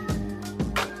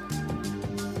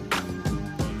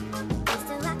 Here's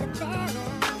to Rockefeller.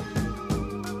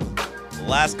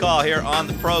 Last call here on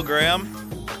the program. Here's to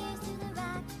the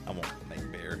rock. I won't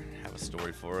make Bear have a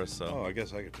story for us, so. Oh, I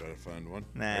guess I could try to find one.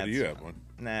 Nah, Or do it's you have fine. one?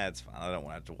 Nah, it's fine. I don't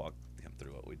want to have to walk him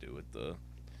through what we do with the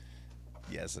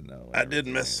yes and no. and I did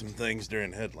everything. miss some things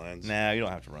during headlines. Nah, you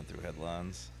don't have to run through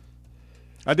headlines.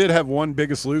 I did have one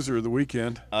biggest loser of the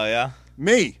weekend. Oh, yeah?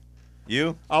 Me.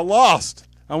 You? I lost.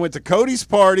 I went to Cody's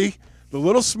party. The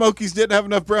Little Smokies didn't have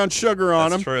enough brown sugar on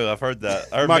That's them. true. I've heard that.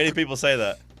 I heard My many c- people say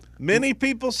that. Many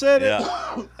people said it.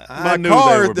 Yeah. I My knew they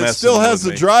car were that messing still has with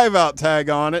the me. drive-out tag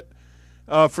on it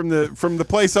from the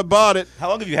place I bought it. How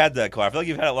long have you had that car? I feel like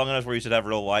you've had it long enough where you should have a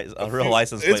real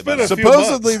license plate. It's been by a now. few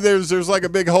Supposedly months. there's like a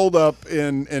big holdup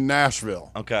in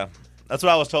Nashville. Okay. That's what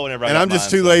I was told whenever I And got I'm just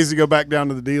mine, too so. lazy to go back down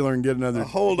to the dealer and get another, A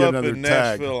hold get up another in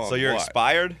tag. Nashville. So you're on what?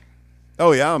 expired?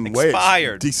 Oh yeah, I'm way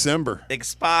Expired. December.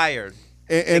 Expired.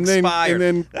 And Expired.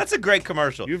 then That's a great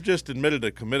commercial. You've just admitted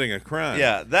to committing a crime.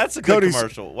 Yeah, that's a good Cody's-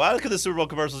 commercial. Why could the Super Bowl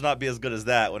commercials not be as good as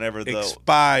that whenever the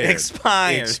Expired.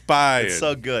 Expired. Expired. It's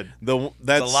so good.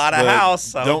 That's a lot of the-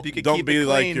 house. I Don't hope you can don't keep be it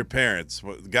like clean. your parents.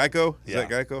 What, Geico? Is Yeah. that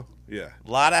Geico? Yeah.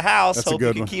 A lot of house. That's a Hope you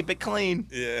good can one. keep it clean.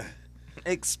 Yeah.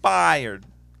 Expired.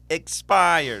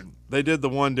 Expired. They did the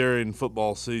one during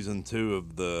football season 2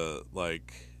 of the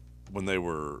when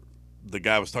the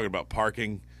guy was talking about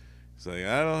parking, saying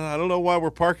I don't know why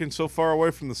we're parking so far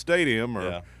away from the stadium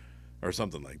or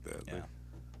something like that. Yeah.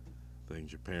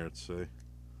 Things your parents say.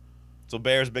 So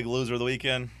Bears big loser of the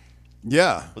weekend.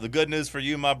 yeah, Well, the good news for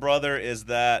you, my brother, is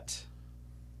that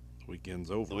Weekend's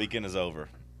over. the weekend is over.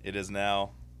 It is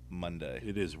now Monday.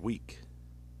 It is week.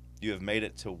 You have made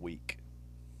it to week.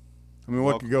 I mean,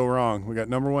 what could go wrong? We got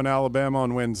 #1 Alabama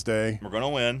on Wednesday. We're gonna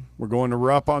win. We're going to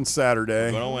Rupp on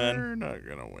Saturday. We're gonna win. We're not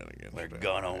gonna win against. We're Alabama.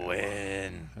 gonna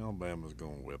win. Alabama's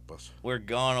gonna whip us. We're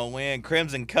gonna win.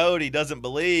 Crimson Cody doesn't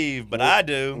believe, but I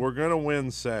do. We're gonna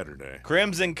win Saturday.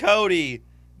 Crimson Cody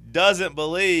doesn't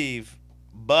believe,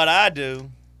 but I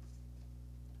do.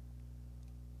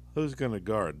 Who's gonna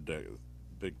guard that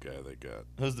big guy they got?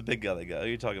 Who's the big guy they got? Who are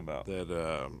you talking about?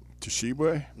 That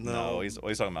Toshibwe? No, he's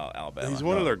talking about Alabama. he's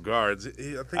one of their guards. I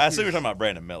think I assume you're talking about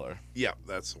Brandon Miller. Yeah,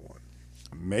 that's the one.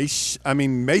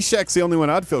 Meshach's the only one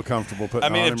I'd feel comfortable putting I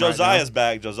mean, on if him right now. Josiah's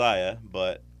back, Josiah,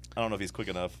 but I don't know if he's quick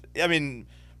enough. I mean,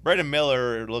 Brandon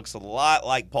Miller looks a lot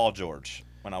like Paul George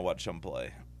when I watch him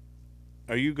play.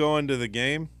 Are you going to the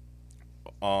game?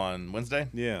 On Wednesday,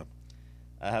 Yeah.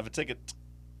 I have a ticket.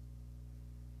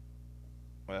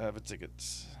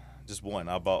 Just one.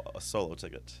 I bought a solo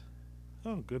ticket.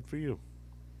 Oh, good for you.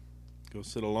 Go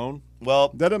sit alone. Well,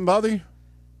 That doesn't bother you?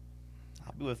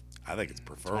 I'll be with I think it's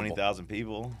preferable. 20,000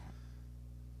 people.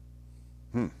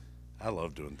 I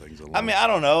love doing things alone. I mean, I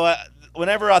don't know.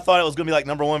 Whenever I thought it was going to be like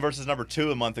number 1 versus number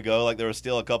 2 a month ago, like there was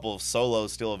still a couple of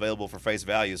solos still available for face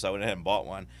value, so I went ahead and bought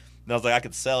one. And I was like, I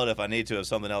could sell it if I need to if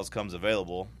something else comes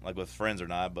available, like with friends or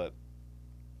not, but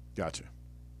Gotcha.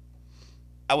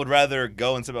 I would rather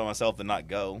go and sit by myself than not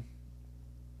go.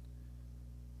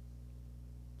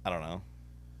 I don't know.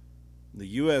 the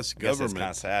U.S. I guess it's government. kind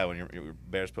of sad when your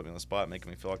Bears put me on the spot, making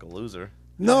me feel like a loser.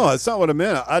 No, that's not what I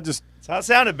meant. That's how it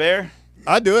sounded, Bear.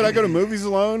 I do it. I go to movies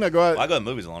alone. I go out. Well, I go to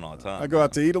movies alone all the time. I go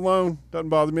out to eat alone. Doesn't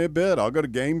bother me a bit. I'll go to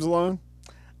games alone.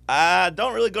 I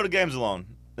don't really go to games alone.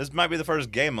 This might be the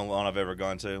first game alone I've ever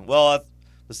gone to. Well,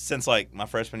 since like my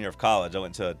freshman year of college, I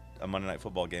went to a Monday Night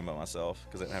Football game by myself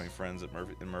because I didn't have any friends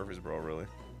in Murfreesboro, really.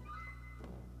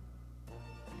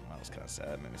 That was kind of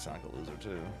sad. Made me sound like a loser,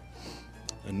 too.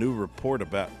 A new report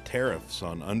about tariffs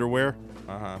on underwear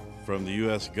Uh-huh. from the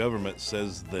U.S. government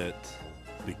says that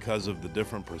because of the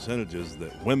different percentages,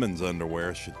 that women's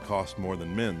underwear should cost more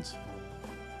than men's.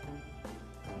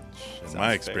 In Sounds my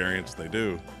fair. experience, they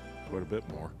do quite a bit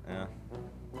more. Yeah.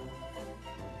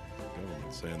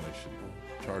 Government's saying they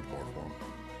should charge more for them.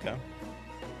 Okay.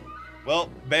 Well,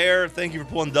 Bear, thank you for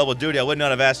pulling double duty. I would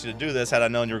not have asked you to do this had I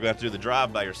known you were going to have to do the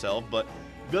drive by yourself, but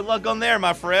good luck on there,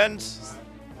 my friends.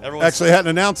 Everyone's Actually, hadn't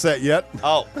announced that yet.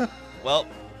 Oh, well,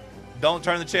 don't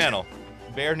turn the channel.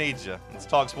 Bear needs you. Let's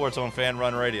talk sports on Fan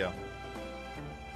Run Radio.